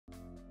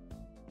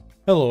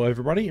Hello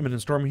everybody,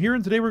 Imminent Storm here,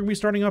 and today we're going to be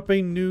starting up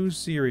a new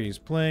series,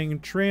 playing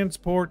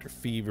Transport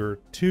Fever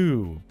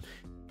 2,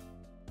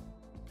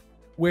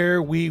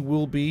 where we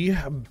will be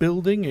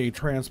building a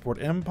transport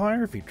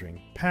empire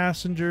featuring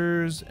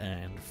passengers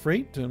and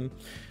freight and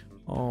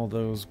all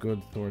those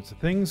good sorts of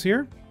things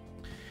here.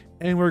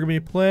 And we're going to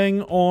be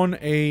playing on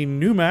a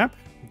new map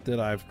that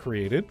I've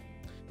created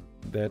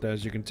that,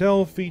 as you can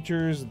tell,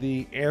 features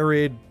the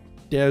arid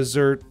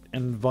desert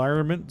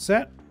environment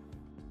set.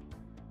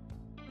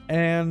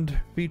 And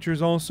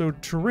features also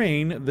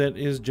terrain that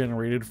is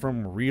generated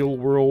from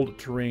real-world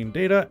terrain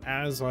data,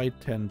 as I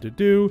tend to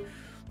do,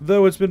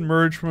 though it's been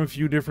merged from a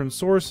few different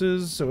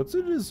sources, so it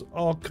is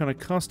all kind of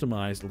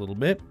customized a little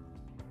bit.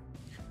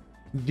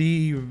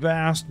 The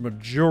vast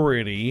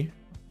majority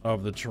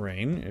of the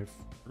terrain, if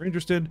you're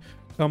interested,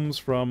 comes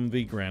from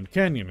the Grand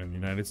Canyon in the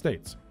United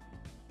States.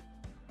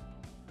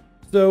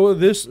 So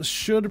this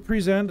should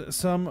present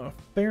some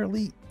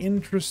fairly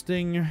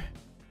interesting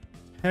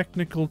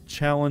technical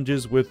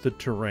challenges with the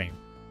terrain.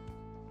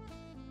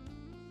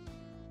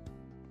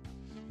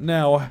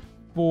 Now,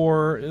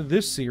 for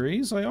this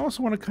series, I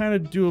also want to kind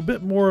of do a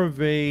bit more of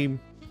a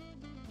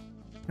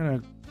kind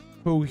of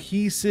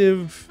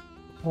cohesive,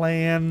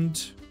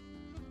 planned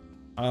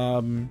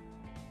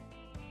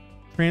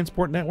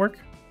transport network,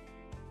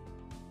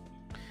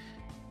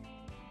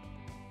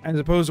 as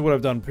opposed to what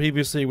I've done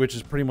previously, which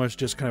is pretty much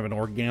just kind of an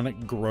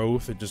organic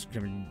growth. It just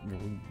kind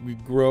of, we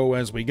grow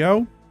as we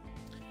go.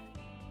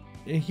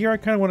 Here I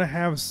kind of want to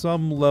have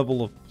some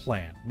level of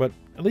plan, but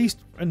at least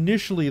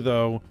initially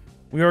though,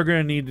 we are going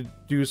to need to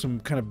do some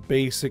kind of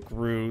basic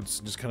routes,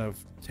 just kind of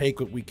take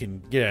what we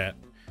can get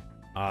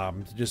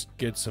to just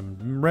get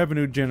some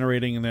revenue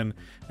generating, and then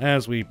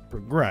as we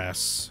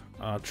progress,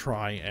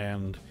 try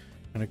and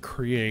kind of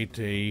create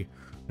a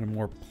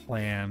more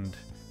planned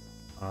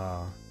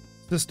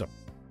system.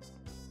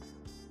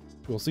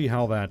 We'll see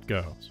how that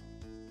goes.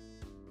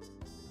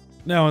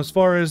 Now, as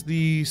far as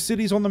the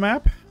cities on the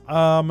map,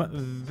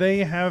 they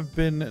have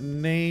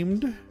been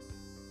named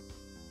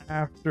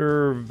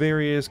after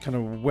various kind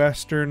of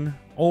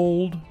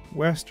old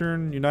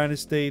Western United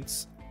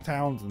States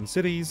towns and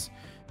cities,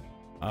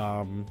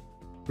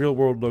 real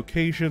world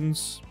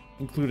locations,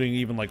 including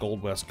even like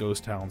Old West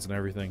ghost towns and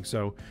everything.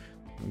 So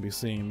we'll be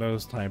seeing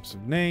those types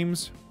of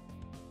names.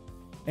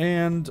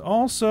 And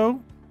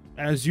also,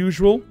 as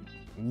usual,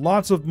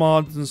 lots of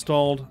mods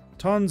installed,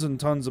 tons and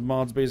tons of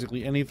mods.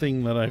 Basically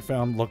anything that I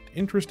found looked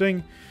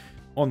interesting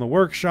on the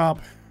workshop,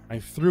 I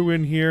threw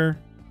in here.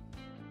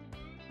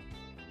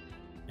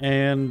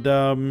 And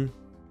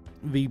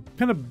the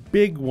kind of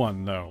big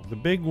one, though, the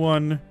big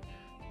one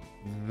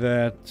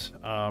that,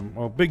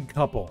 well, big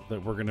couple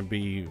that we're going to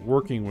be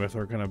working with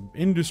are kind of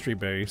industry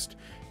based.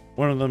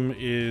 One of them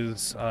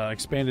is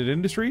Expanded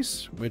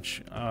Industries,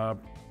 which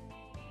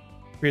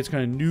creates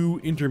kind of new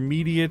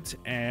intermediate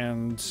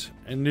and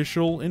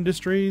initial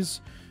industries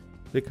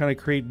that kind of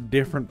create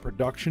different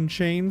production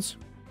chains.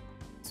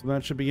 So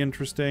that should be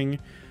interesting,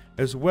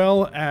 as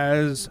well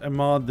as a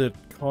mod that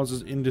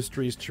causes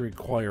industries to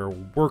require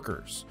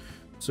workers.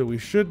 So we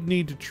should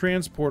need to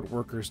transport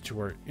workers to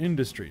our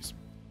industries.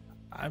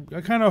 I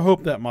kind of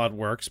hope that mod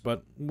works,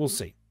 but we'll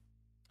see.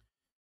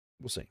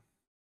 We'll see.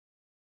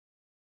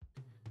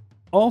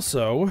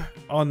 Also,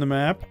 on the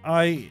map,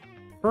 I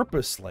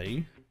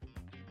purposely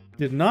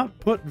did not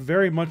put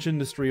very much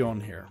industry on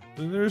here.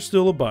 There's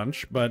still a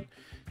bunch, but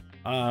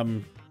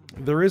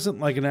there isn't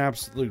like an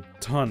absolute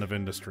ton of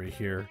industry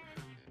here.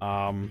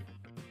 So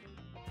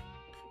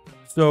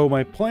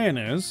my plan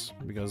is,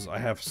 because I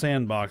have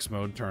sandbox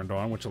mode turned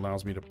on, which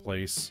allows me to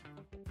place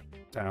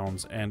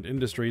towns and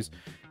industries,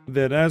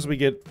 that as we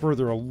get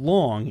further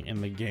along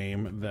in the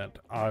game, that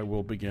I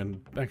will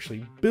begin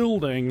actually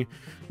building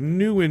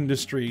new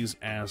industries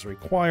as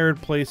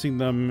required, placing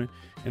them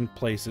in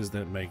places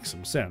that make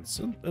some sense,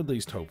 at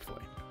least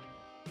hopefully.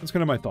 That's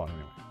kind of my thought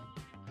anyway.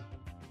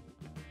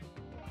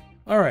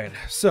 Alright,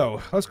 so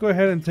let's go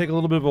ahead and take a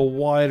little bit of a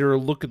wider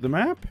look at the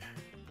map.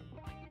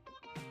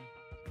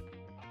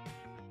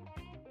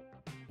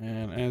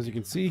 And as you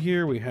can see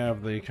here, we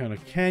have the kind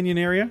of canyon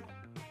area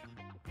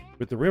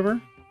with the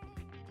river.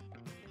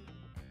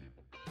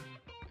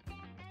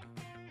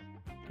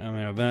 And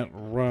now that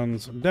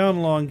runs down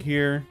along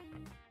here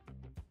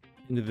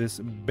into this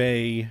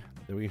bay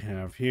that we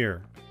have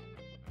here.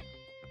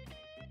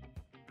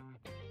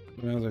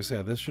 And as I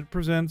said, this should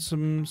present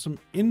some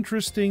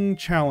interesting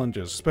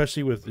challenges,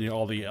 especially with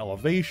all the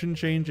elevation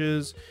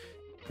changes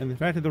and the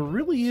fact that there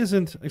really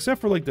isn't, except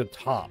for like the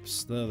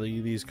tops,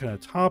 these kind of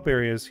top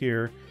areas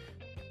here,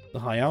 the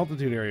high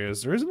altitude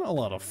areas, there isn't a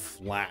lot of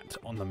flat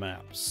on the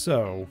map.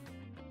 So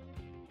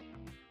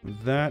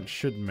that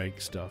should make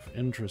stuff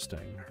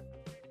interesting.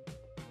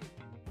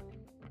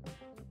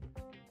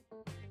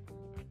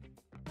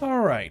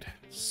 Alright,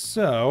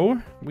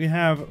 so we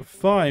have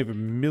 $5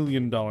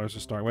 million to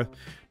start with.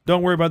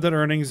 Don't worry about that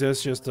earnings,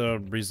 that's just a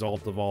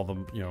result of all the,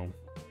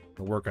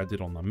 the work I did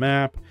on the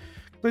map.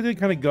 I did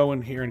kind of go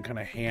in here and kind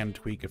of hand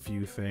tweak a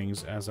few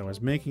things as I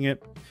was making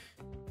it.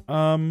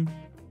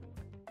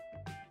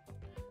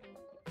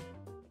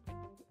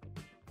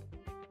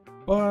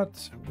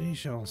 but we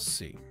shall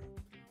see.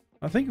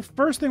 I think the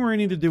first thing we're going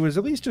to need to do is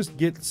at least just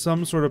get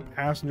some sort of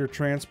passenger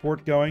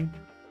transport going.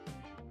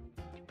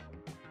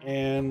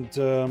 And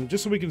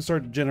just so we can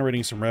start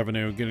generating some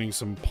revenue, getting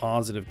some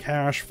positive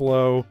cash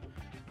flow,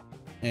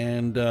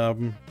 and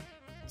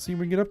see what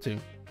we can get up to.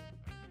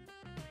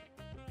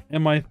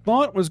 And my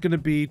thought was going to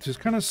be to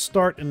kind of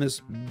start in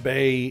this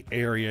bay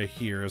area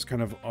here as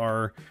kind of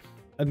our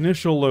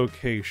initial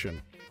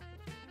location.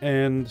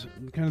 And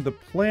kind of the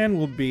plan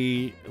will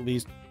be, at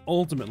least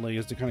ultimately,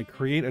 is to kind of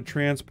create a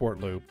transport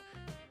loop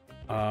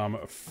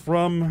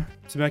from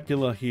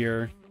Temecula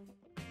here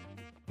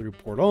through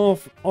Port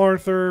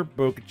Arthur,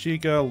 Boca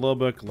Chica,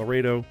 Lubbock,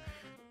 Laredo,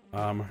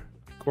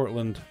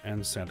 Cortland,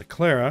 and Santa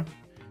Clara.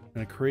 I'm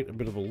going to create a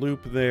bit of a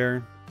loop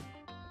there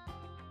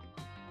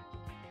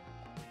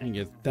and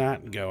get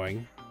that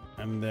going.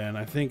 And then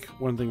I think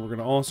one thing we're going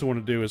to also want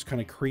to do is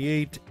kind of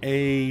create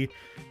a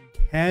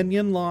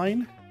canyon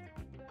line,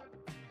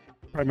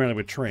 primarily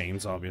with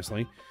trains,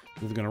 obviously.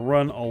 We're going to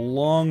run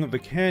along the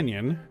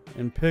canyon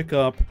and pick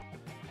up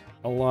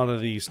a lot of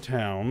these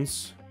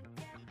towns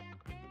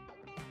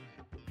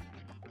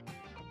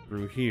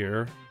through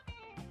here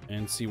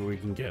and see what we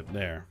can get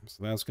there.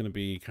 So that's going to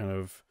be kind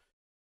of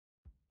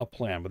a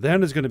plan. But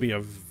that is going to be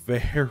a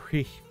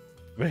very,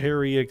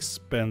 very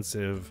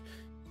expensive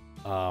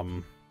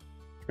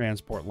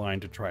transport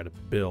line to try to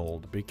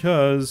build,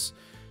 because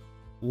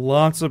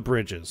lots of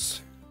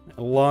bridges,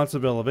 lots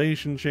of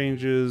elevation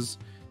changes.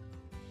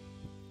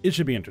 It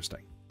should be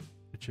interesting.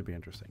 It should be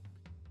interesting.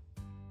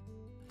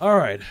 All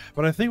right,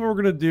 but I think what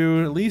we're going to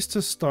do, at least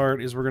to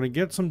start, is we're going to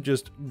get some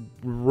just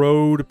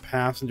road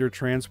passenger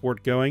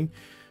transport going.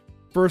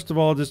 First of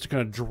all, just to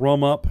kind of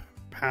drum up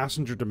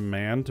passenger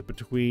demand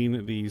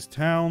between these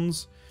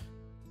towns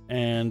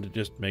and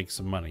just make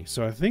some money.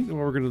 So I think what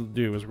we're going to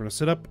do is we're going to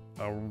set up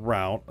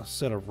a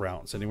set of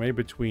routes anyway,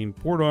 between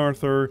Port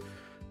Arthur,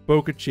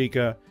 Boca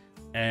Chica,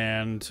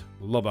 and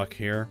Lubbock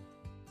here,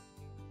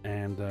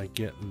 and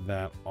get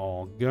that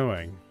all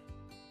going.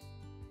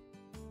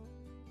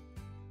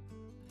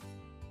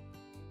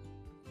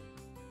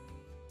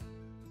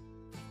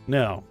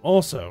 Now,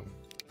 also,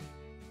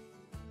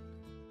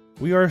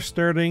 we are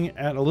starting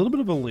at a little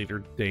bit of a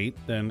later date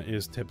than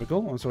is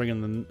typical. I'm starting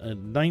in the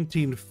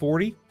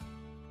 1940.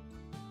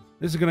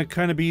 This is going to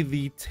kind of be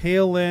the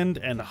tail end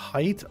and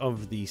height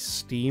of the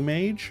steam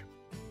age.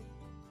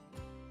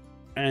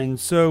 And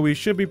so we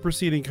should be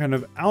proceeding kind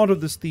of out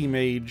of the steam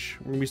age.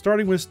 We're going to be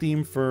starting with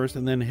steam first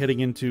and then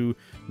heading into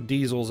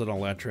diesels and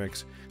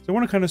electrics. So I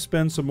want to kind of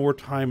spend some more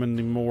time in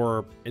the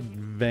more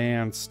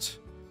advanced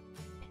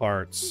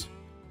parts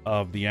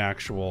of the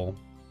actual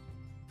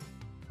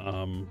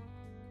of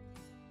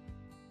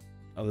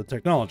the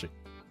technology.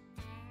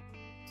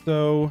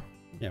 So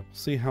yeah, we'll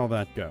see how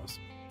that goes.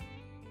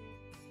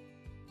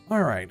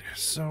 All right,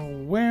 so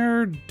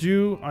where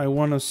do I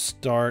want to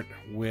start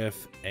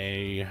with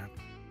a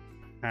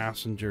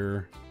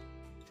passenger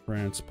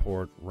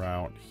transport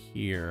route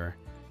here?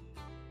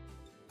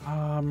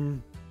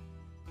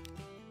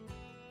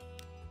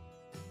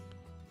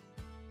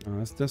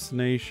 That's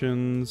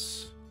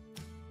destinations,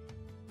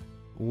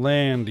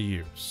 land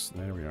use.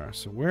 There we are.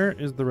 So where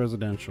is the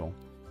residential?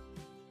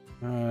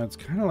 It's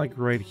kind of like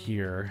right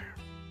here.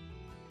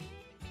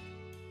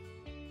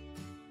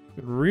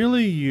 Could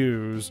really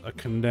use a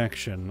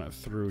connection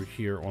through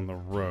here on the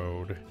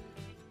road.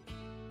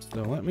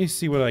 So let me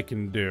see what I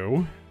can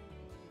do.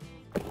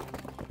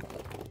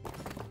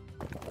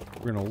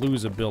 We're gonna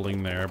lose a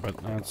building there, but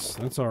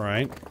that's all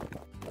right.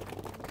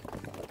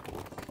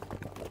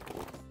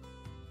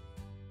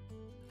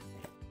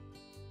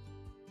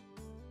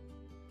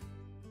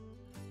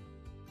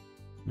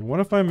 And what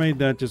if I made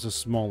that just a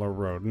smaller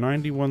road?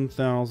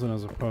 91,000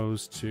 as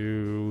opposed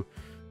to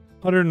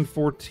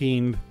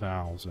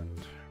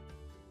 114,000.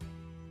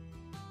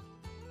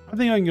 I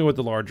think I can go with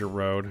the larger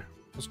road.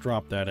 Let's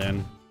drop that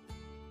in.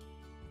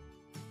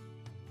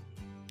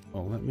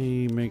 Well, let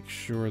me make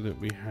sure that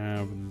we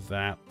have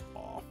that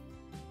off.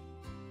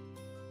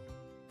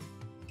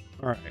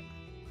 All right.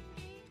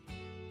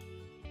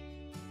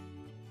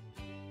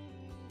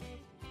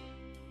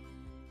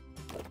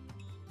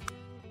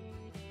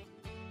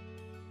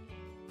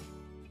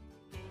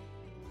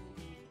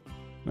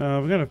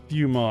 We've got a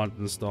few mods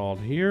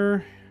installed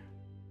here.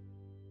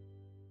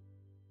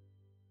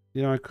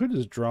 You know, I could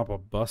just drop a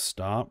bus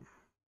stop.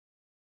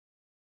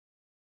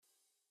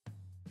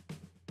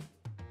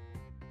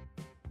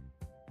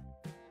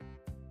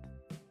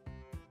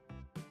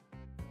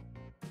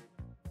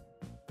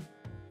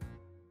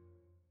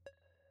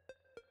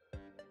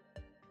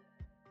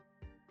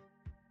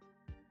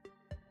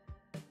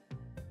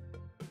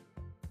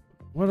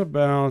 What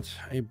about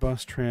a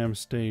bus tram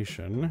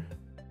station?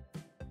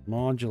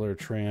 Modular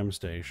tram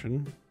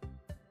station.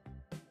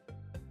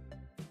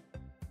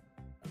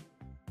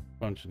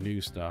 Bunch of new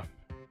stuff.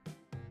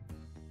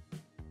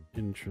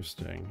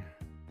 Interesting.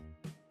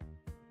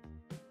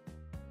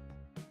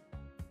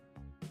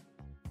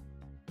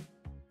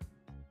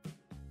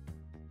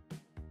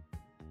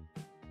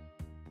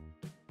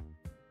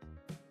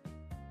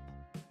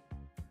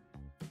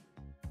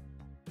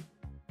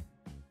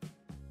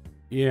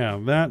 Yeah,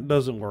 that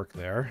doesn't work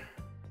there.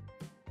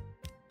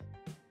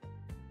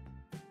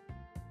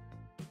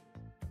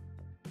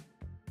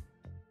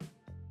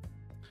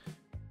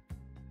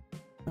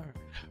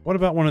 What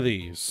about one of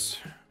these?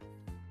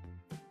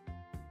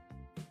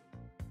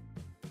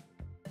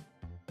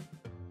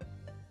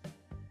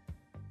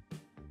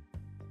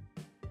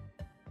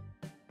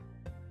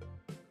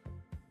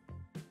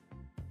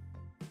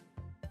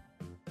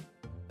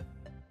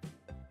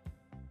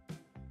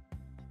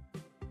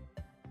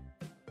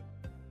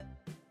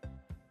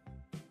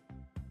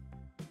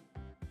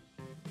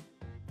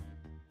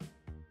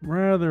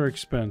 Rather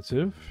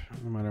expensive,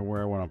 no matter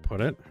where I want to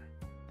put it.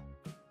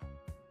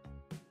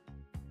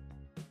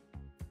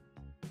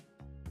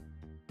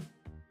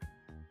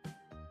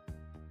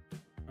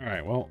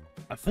 Alright, well,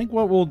 I think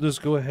what we'll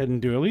just go ahead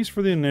and do, at least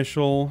for the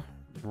initial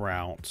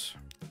route,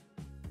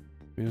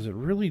 because it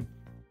really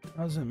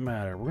doesn't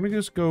matter. We're going to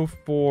just go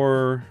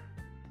for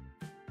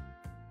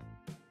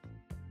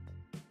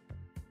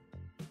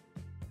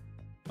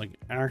like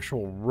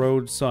actual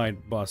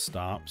roadside bus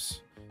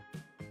stops.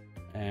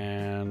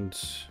 And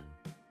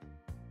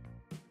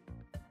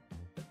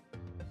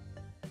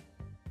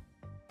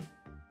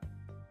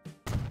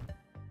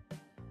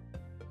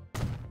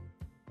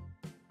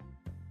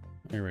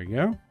there we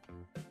go.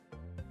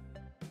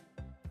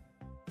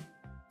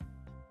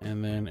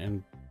 And then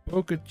in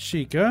Boca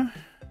Chica,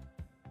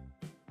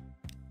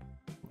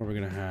 what are we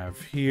gonna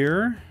have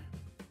here?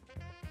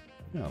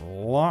 Yeah,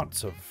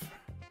 lots of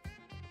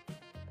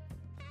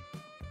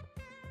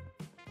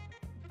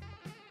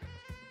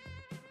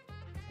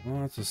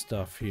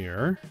stuff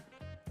here.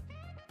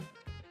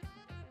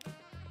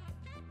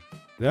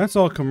 That's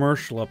all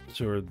commercial up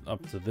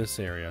to this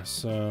area,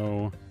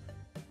 so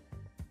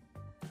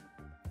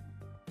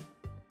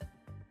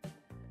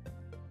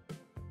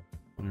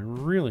what I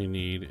really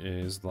need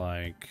is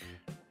like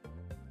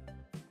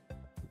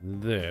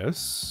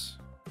this.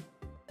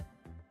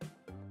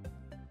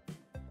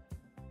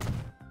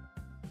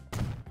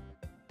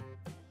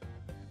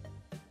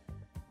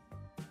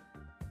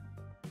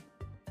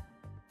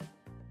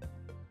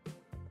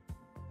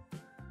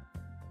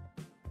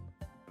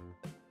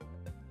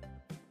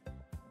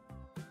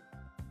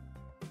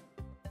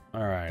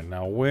 All right,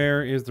 now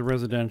where is the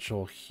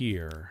residential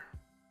here?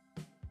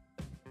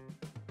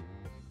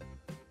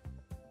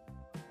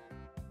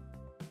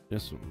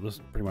 This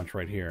pretty much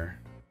right here.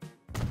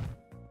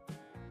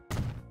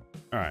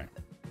 All right,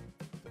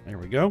 there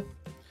we go.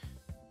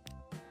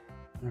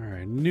 All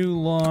right, new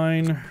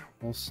line.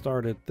 We'll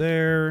start it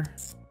there.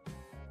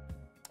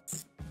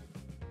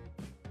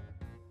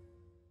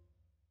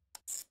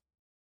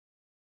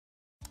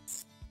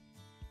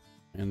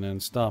 And then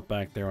stop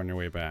back there on your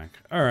way back.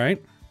 All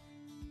right.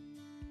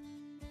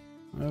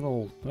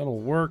 That'll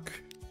work.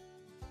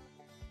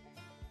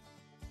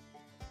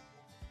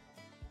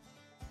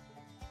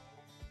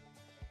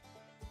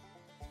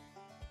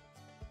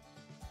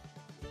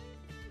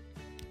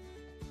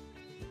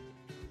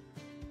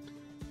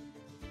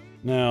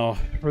 Now,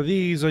 for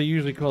these, I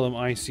usually call them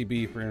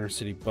ICB for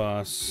intercity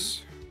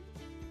bus.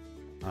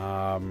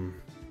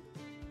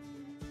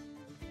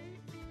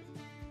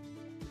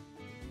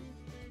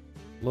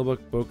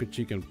 Lubbock, Boca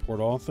Chica, and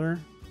Port Arthur.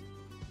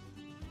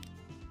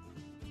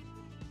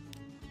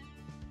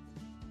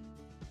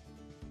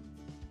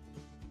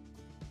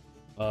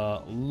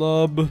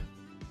 Lub,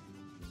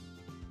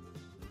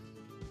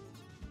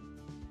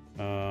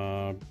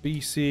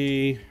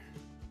 BC,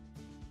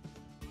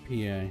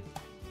 PA.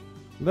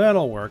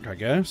 That'll work, I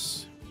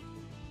guess.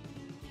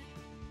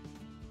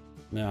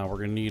 Now we're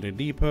gonna need a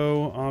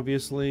depot,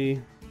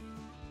 obviously.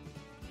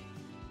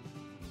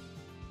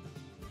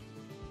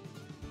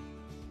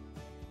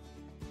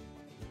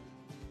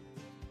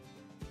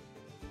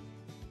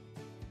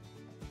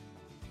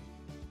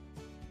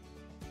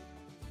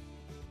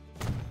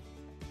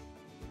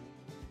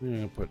 I'm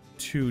gonna put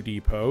 2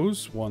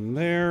 depots, one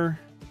there,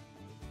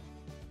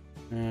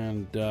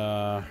 and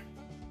I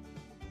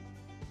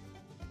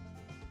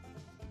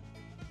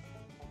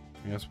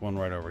guess one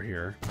right over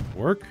here.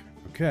 Work?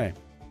 Okay.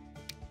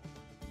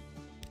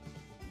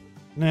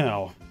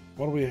 Now,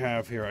 what do we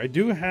have here? I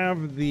do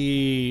have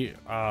the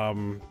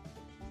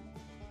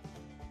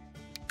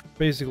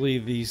basically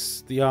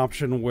the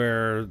option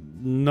where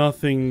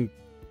nothing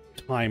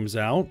times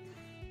out.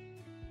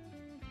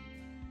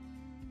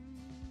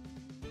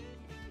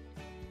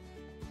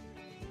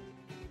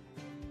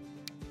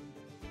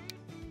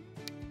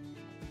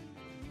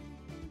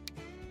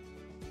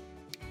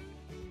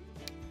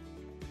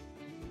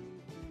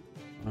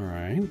 All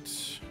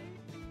right.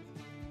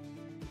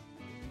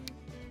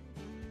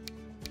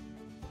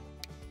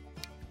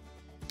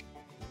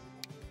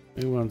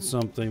 We want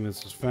something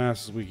that's as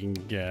fast as we can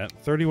get.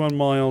 31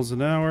 miles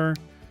an hour.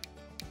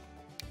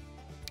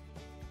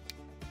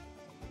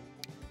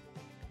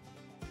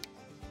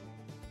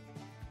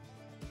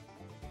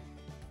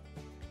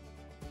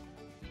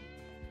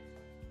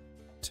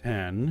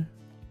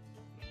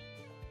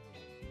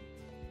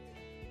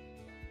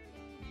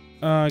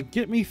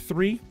 Get me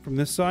 3 from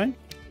this side.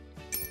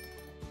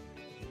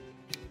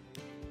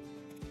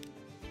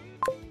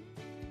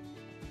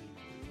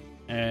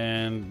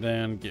 And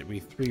then get me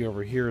 3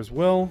 over here as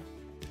well.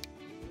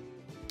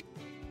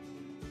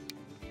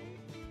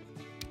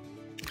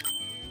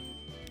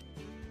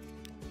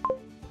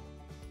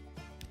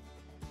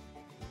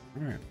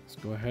 Alright, let's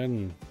go ahead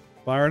and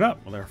fire it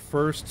up with our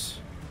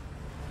first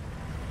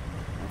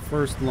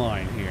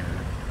line here.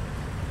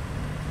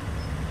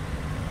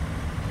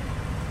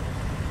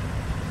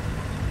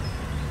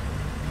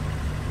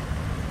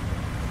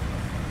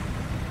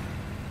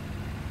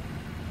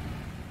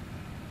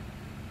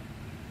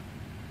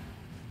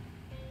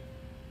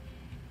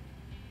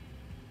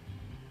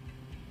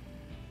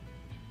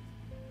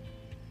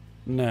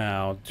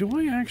 Now, do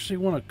I actually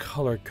want to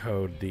color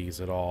code these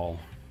at all?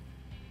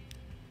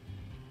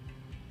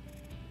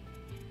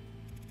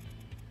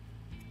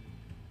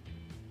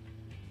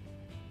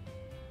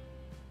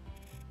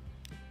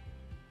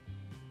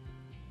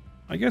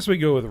 I guess we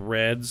go with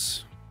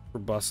reds for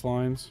bus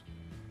lines.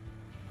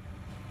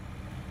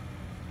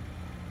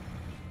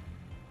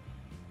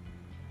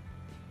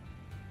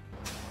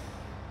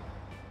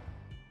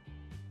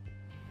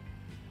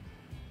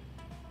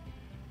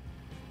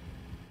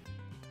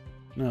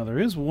 Now, there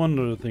is one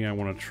other thing I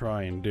want to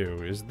try and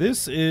do.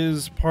 This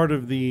is part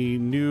of the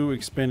new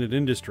expanded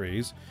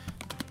industries.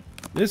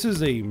 This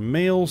is a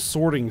mail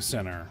sorting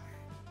center.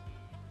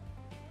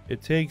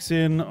 It takes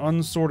in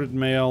unsorted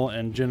mail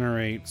and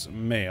generates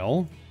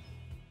mail.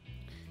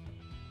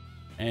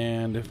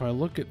 And if I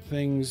look at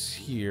things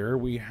here,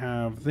 we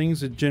have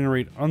things that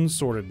generate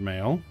unsorted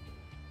mail.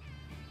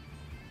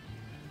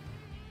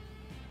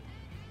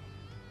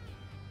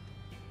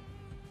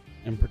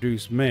 And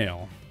produce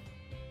mail.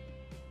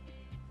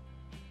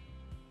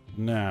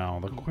 Now,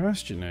 the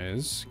question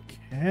is,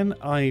 can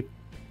I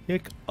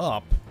pick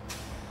up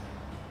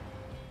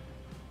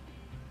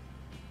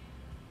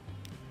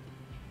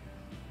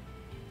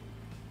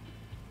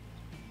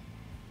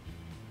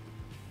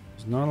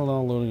does not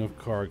allow loading of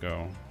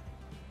cargo.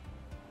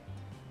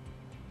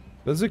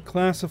 Does it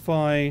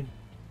classify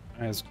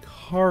as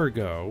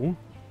cargo?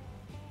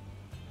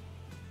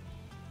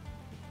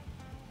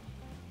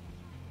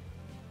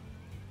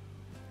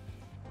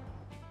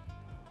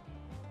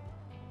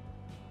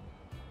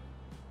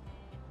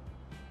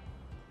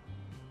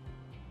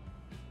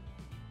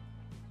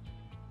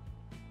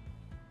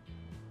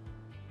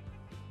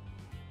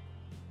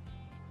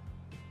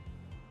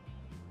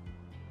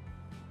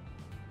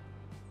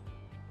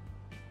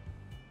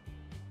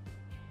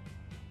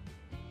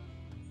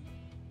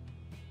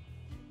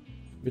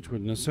 Which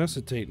would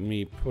necessitate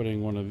me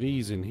putting one of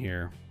these in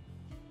here.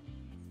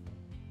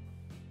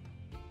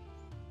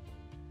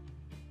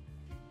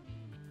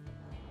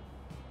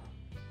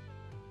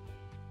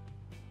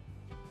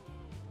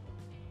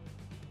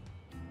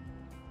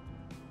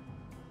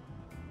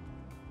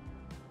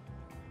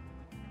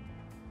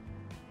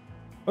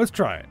 Let's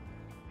try it.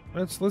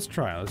 Let's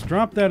try it. Let's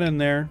drop that in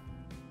there.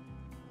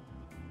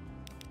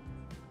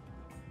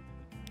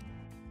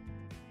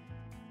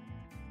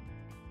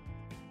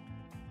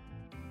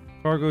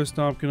 Cargo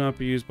stop cannot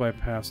be used by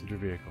passenger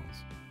vehicles.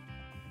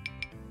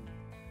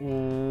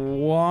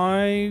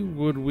 Why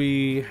would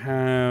we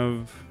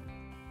have...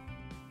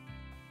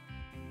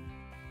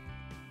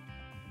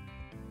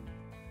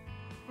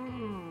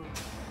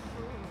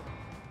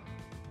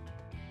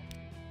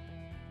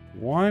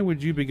 Why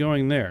would you be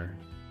going there?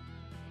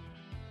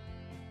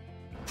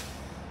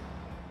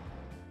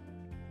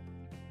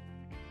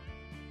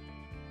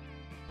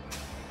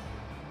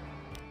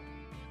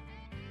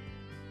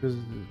 Because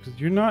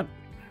you're not...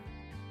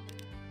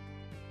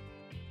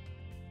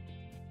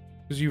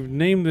 Because you've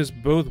named this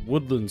both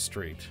Woodland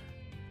Street.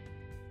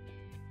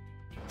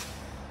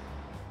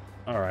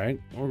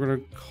 Alright, we're gonna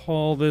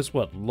call this,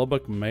 what,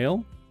 Lubbock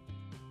Mail?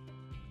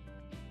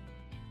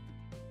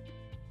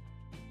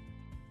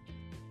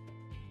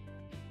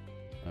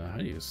 How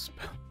do you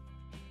spell?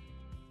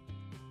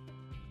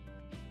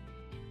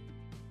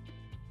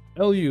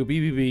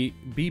 L-U-B-B-B-B-O-C-K.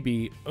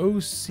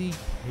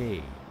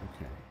 Okay.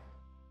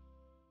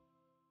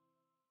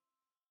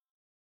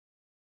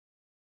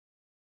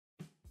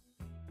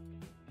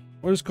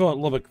 We'll just call it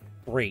Lubbock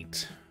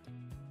Freight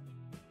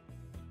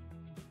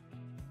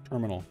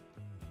Terminal.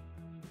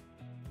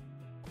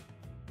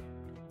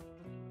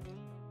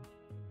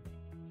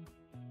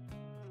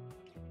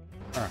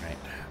 Alright,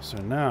 so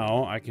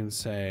now I can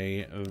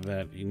say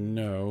that,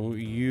 no,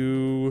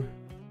 you...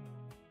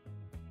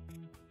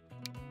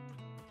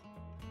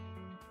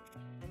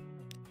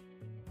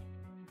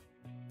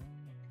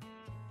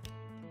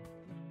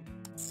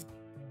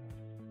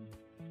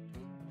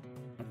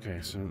 Okay,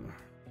 so...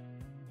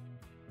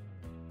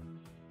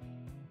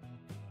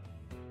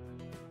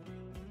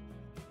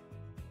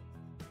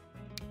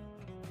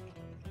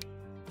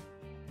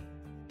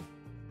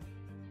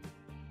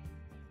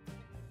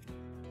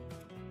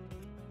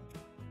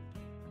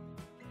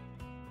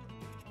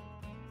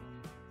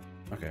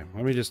 Okay,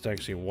 let me just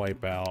actually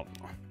wipe out.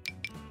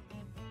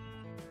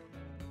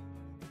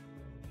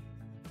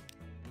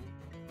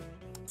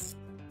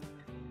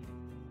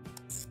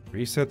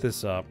 Reset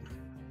this up.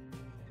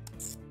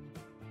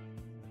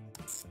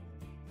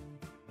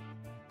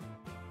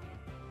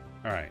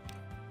 Alright.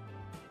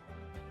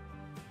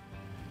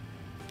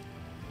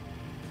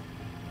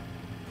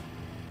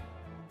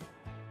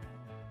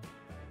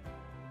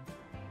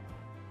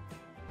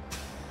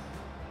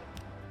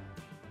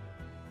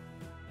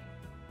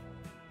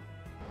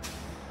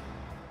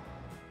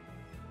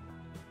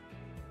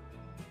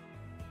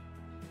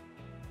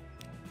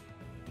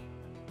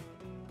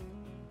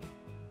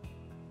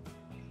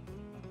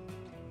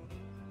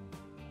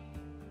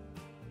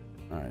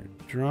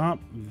 Alright, drop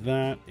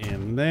that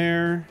in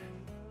there.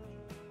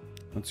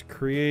 Let's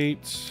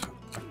create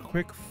a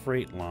quick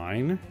freight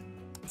line.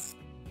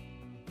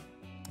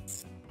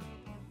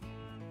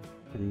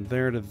 From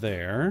there to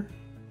there.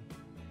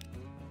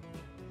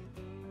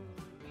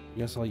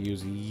 Guess I'll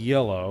use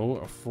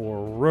yellow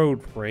for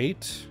road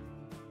freight.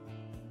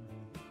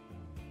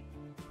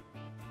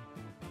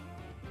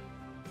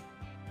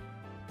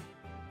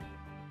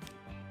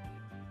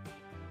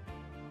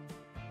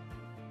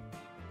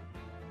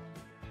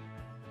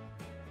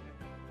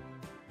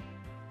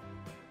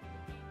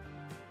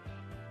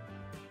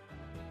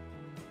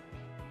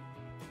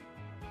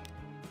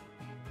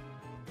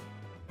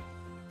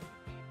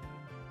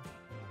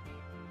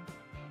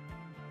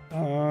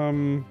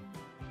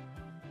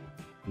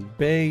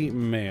 Bay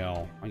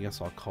mail, I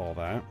guess I'll call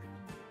that.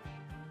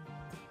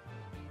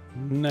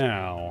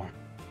 Now,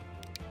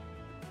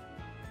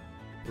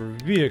 for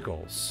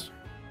vehicles.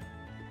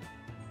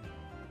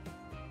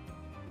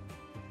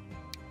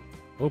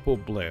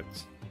 Opel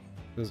Blitz.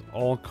 This is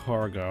all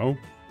cargo.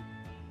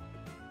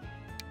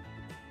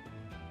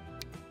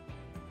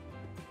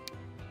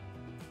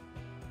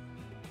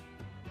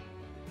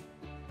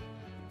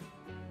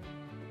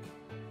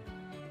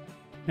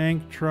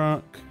 Tank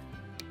truck.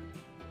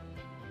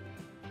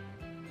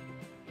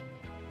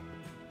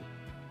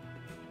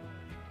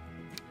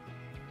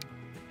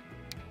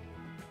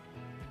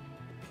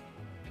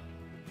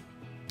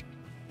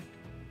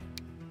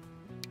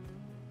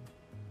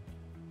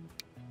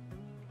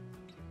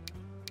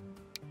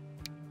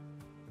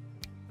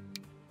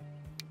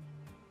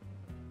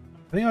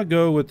 I think I'll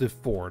go with the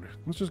Ford.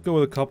 Let's just go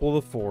with a couple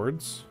of the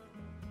Fords.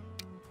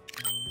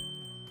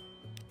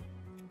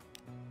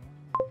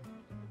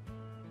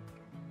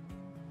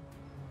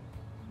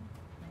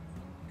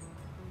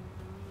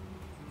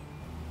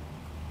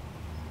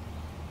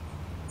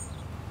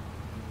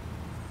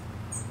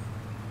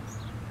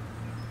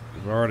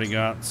 We've already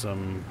got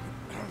some...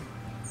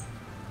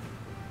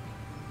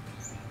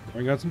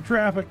 We got some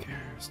traffic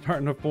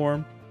starting to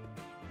form.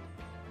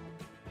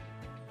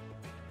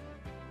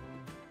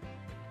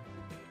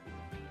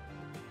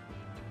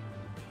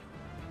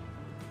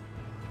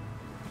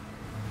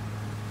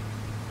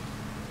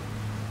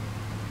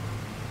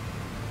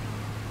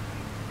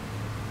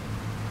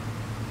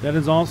 That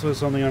is also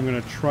something I'm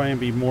going to try and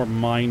be more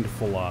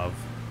mindful of.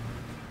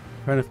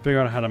 Trying to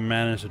figure out how to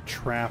manage the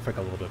traffic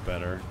a little bit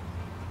better.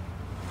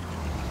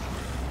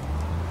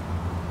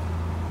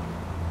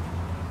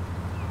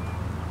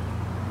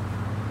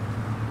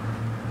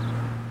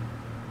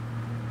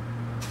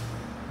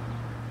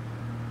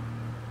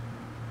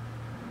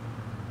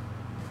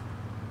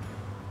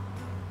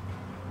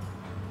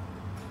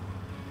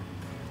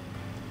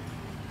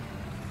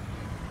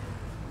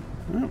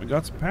 Well, we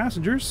got some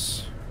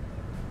passengers.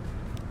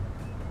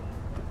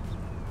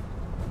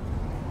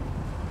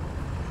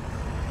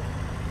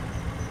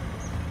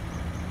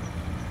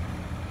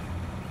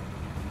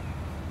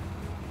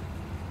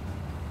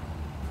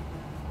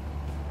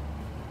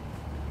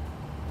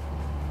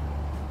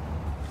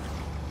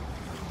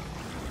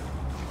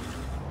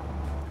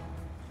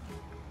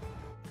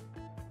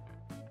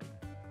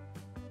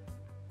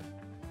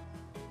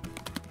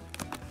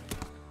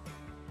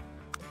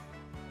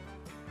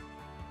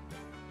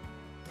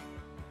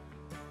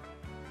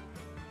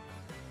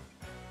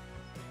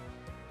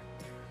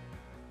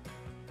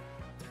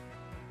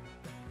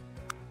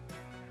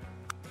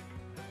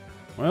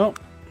 Well,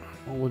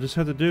 what we'll just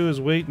have to do is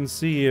wait and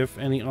see if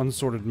any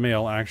unsorted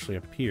mail actually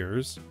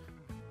appears.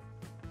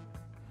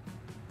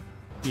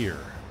 Here.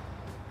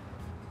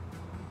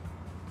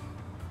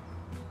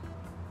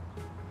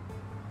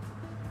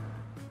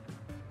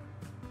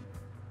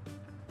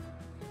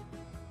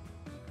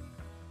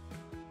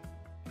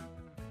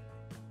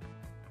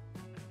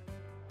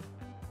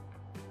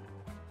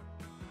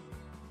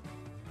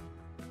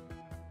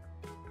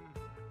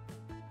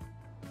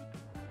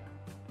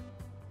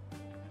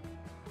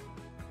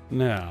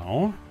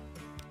 Now,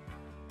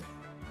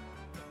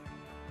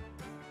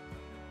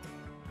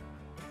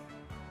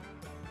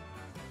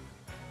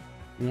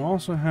 we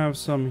also have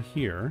some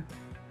here.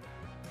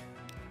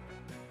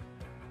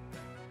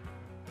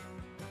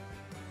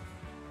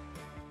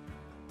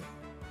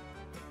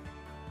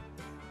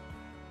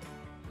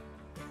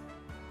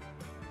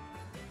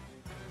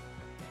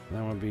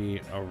 That would be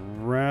a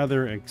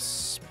rather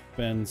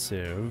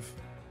expensive.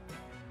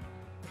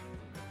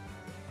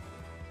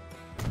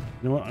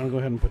 You know what? I'm gonna go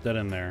ahead and put that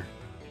in there.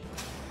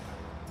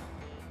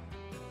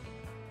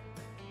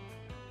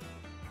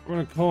 We're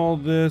gonna call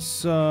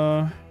this,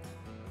 we'll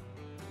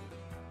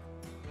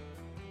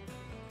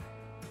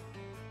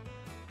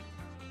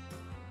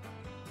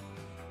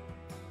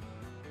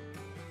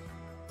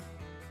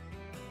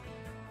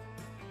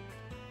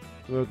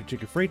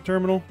check a freight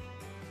terminal.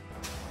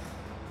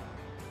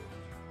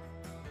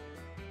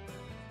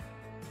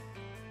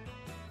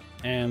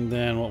 And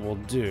then what we'll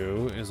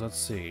do is, let's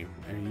see,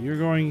 and you're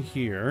going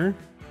here.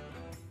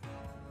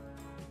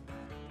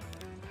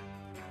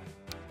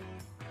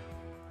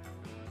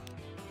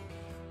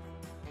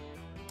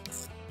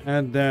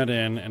 Add that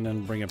in and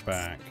then bring it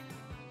back.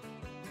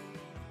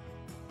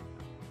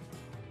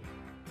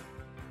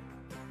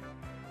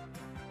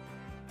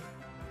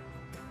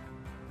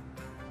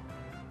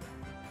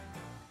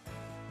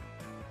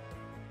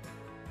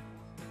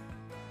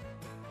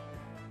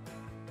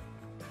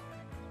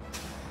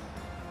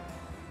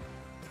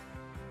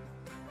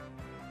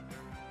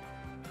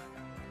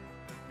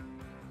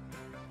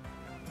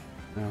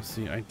 Now,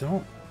 see, I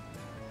don't...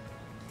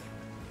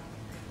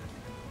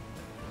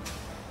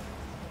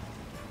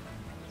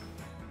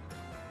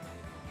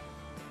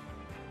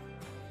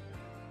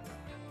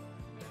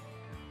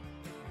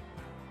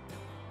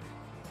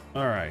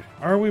 Alright,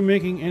 are we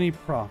making any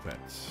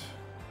profits?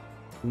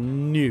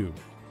 No.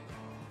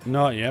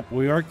 Not yet.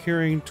 We are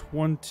carrying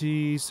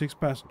 26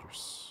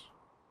 passengers.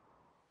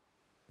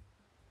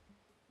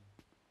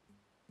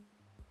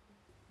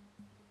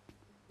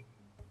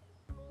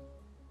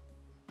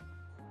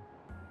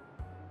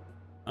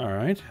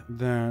 Alright,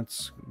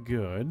 that's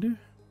good.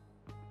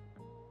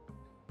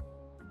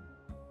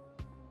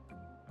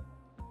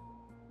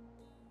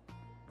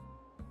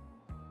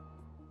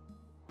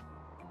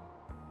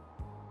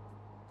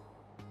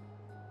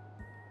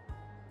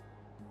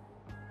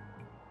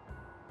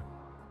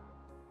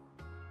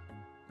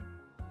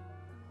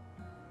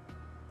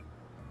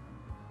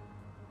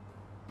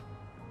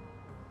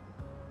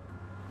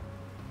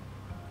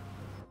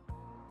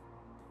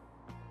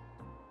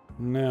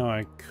 Now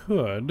I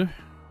could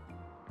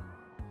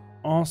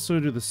also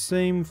do the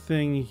same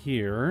thing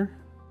here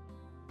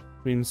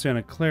between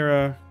Santa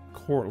Clara,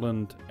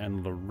 Cortland,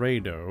 and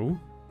Laredo.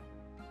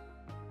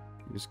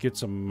 Just get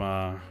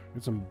some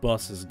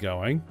buses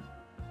going.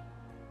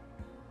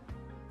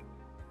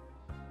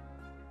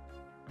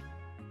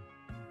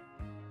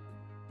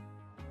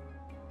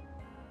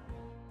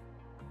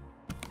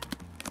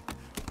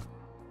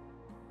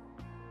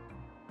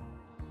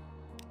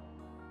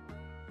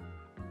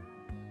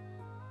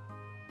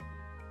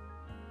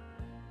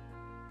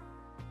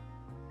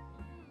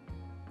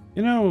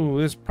 You know,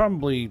 there's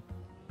probably,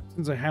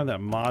 since I have that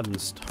mod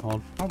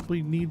installed,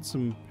 probably need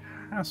some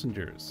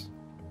passengers.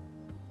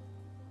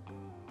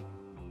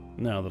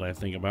 Now that I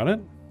think about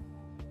it.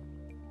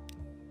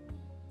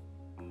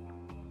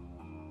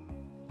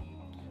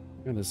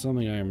 That is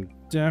something I am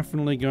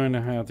definitely going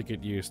to have to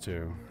get used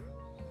to.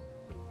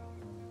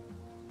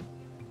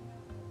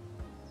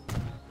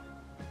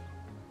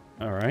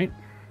 Alright.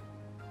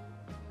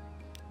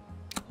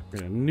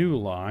 Get a new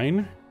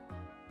line.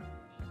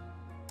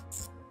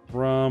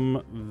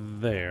 From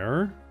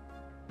there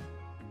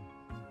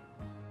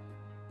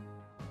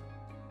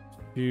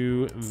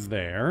to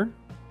there.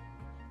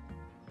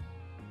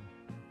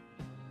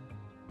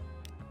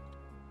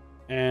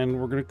 And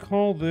we're going to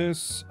call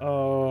this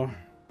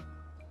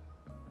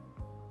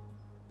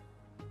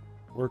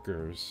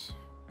workers.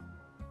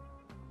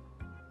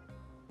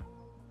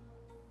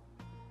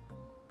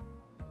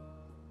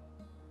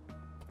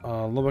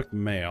 Lubbock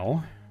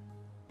Mail.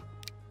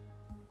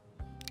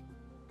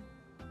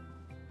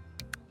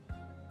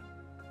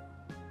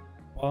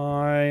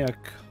 Buy a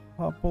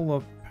couple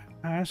of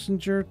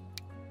passenger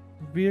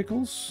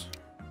vehicles.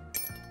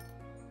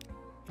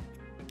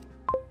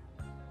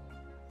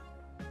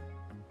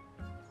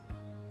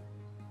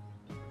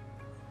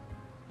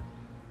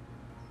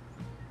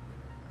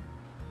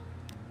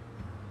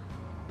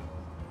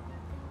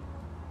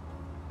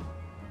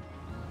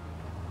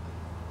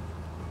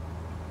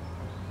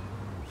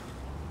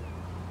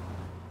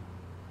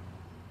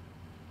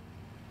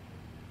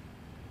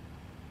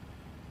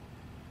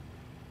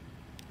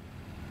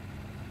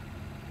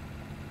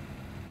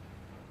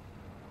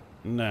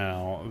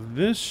 Now,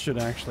 this should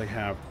actually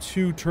have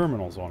 2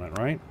 terminals on it,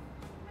 right?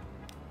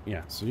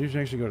 Yeah, so you should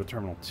actually go to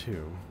Terminal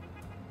 2.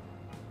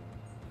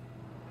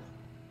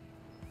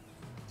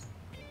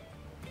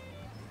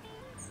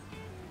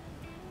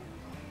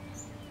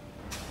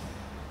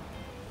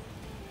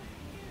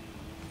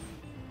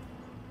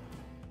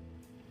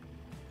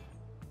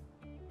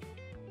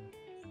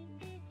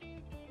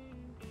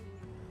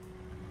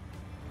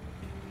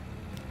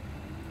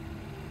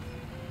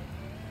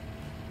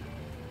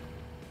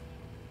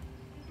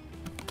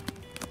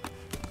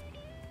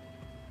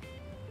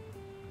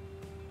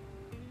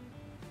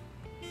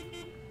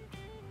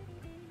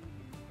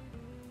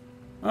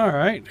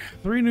 Alright,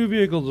 3 new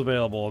vehicles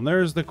available, and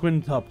there's the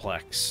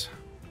quintuplex.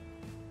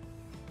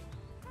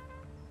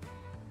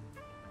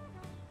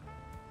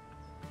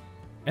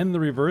 And the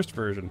reversed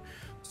version.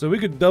 So we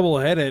could double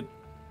head it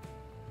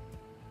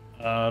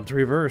to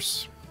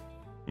reverse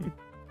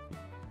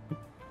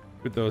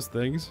with those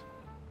things.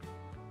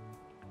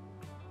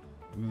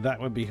 That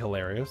would be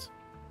hilarious.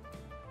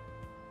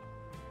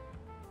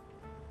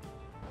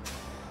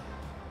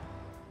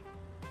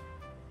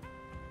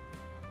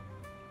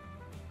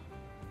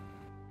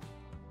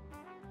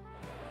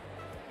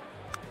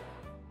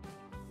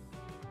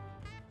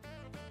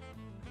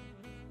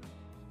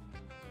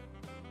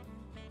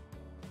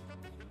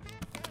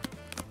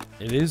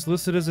 It is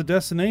listed as a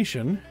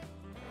destination.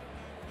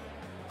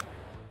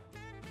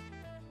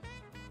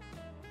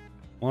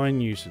 Line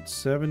usage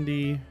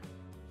 70.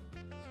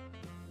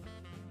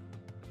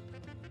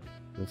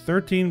 The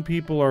 13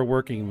 people are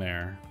working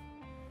there.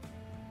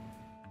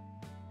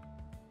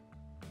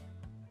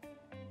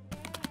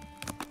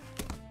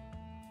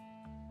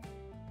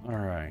 All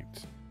right.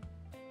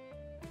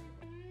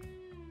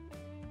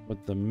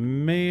 But the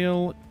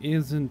mail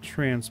isn't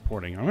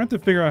transporting. I'm going to have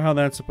to figure out how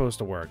that's supposed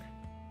to work.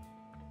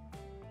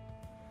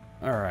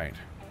 All right.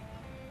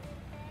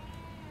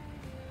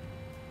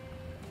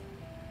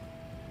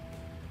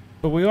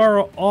 But we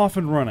are off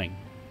and running,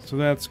 so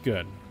that's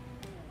good.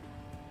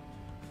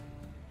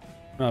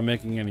 Not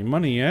making any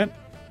money yet,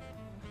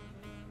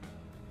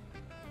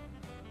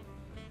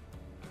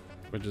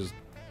 which is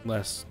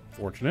less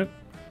fortunate.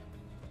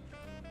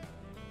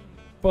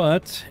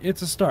 But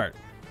it's a start.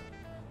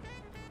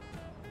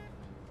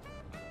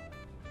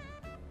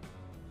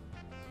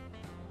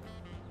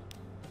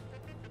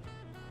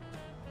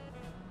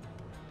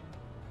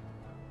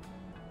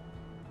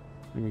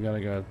 And we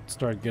gotta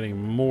start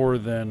getting more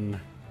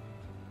than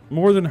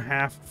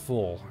half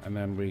full, and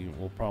then we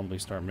will probably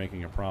start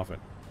making a profit.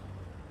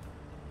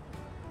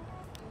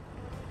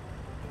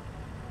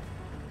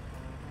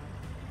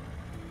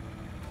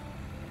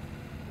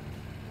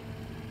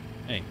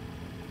 Hey,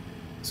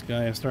 this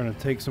guy is starting to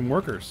take some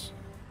workers.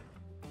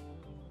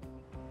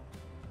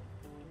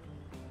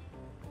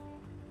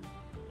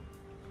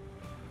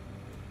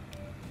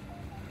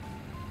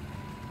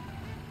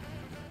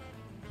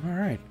 All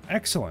right,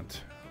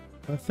 excellent.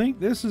 I think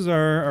this is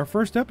our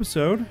first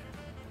episode.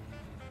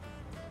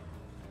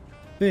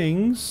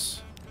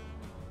 Things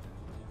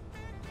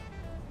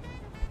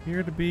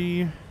appear to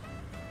be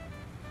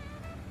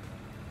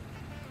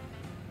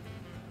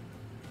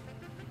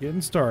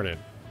getting started.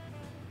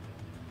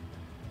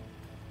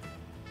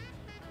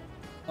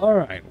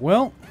 Alright,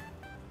 well,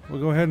 we'll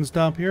go ahead and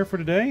stop here for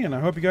today, and I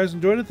hope you guys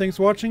enjoyed it. Thanks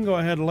for watching. Go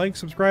ahead and like,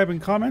 subscribe,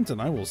 and comment, and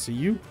I will see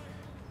you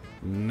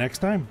next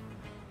time.